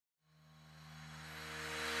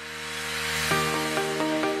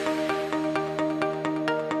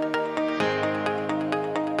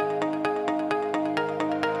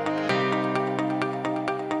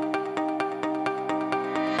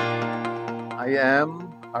I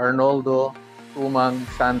am Arnoldo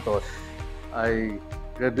Santos. I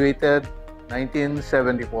graduated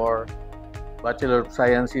 1974, Bachelor of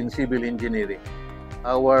Science in Civil Engineering.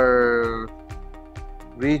 Our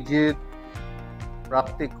rigid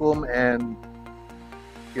practicum and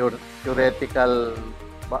theoretical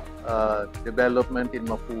development in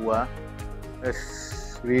Mapua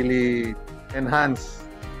has really enhanced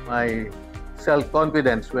my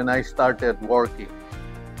self-confidence when I started working.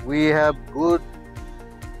 We have good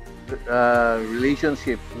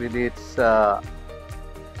relationships with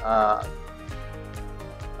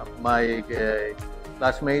my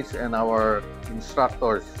classmates and our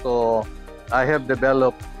instructors. So I have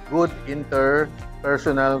developed good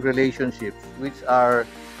interpersonal relationships, which are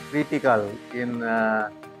critical in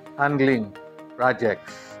handling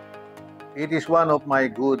projects. It is one of my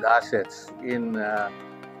good assets in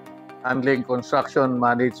handling construction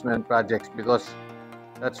management projects because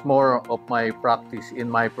that's more of my practice in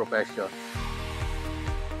my profession.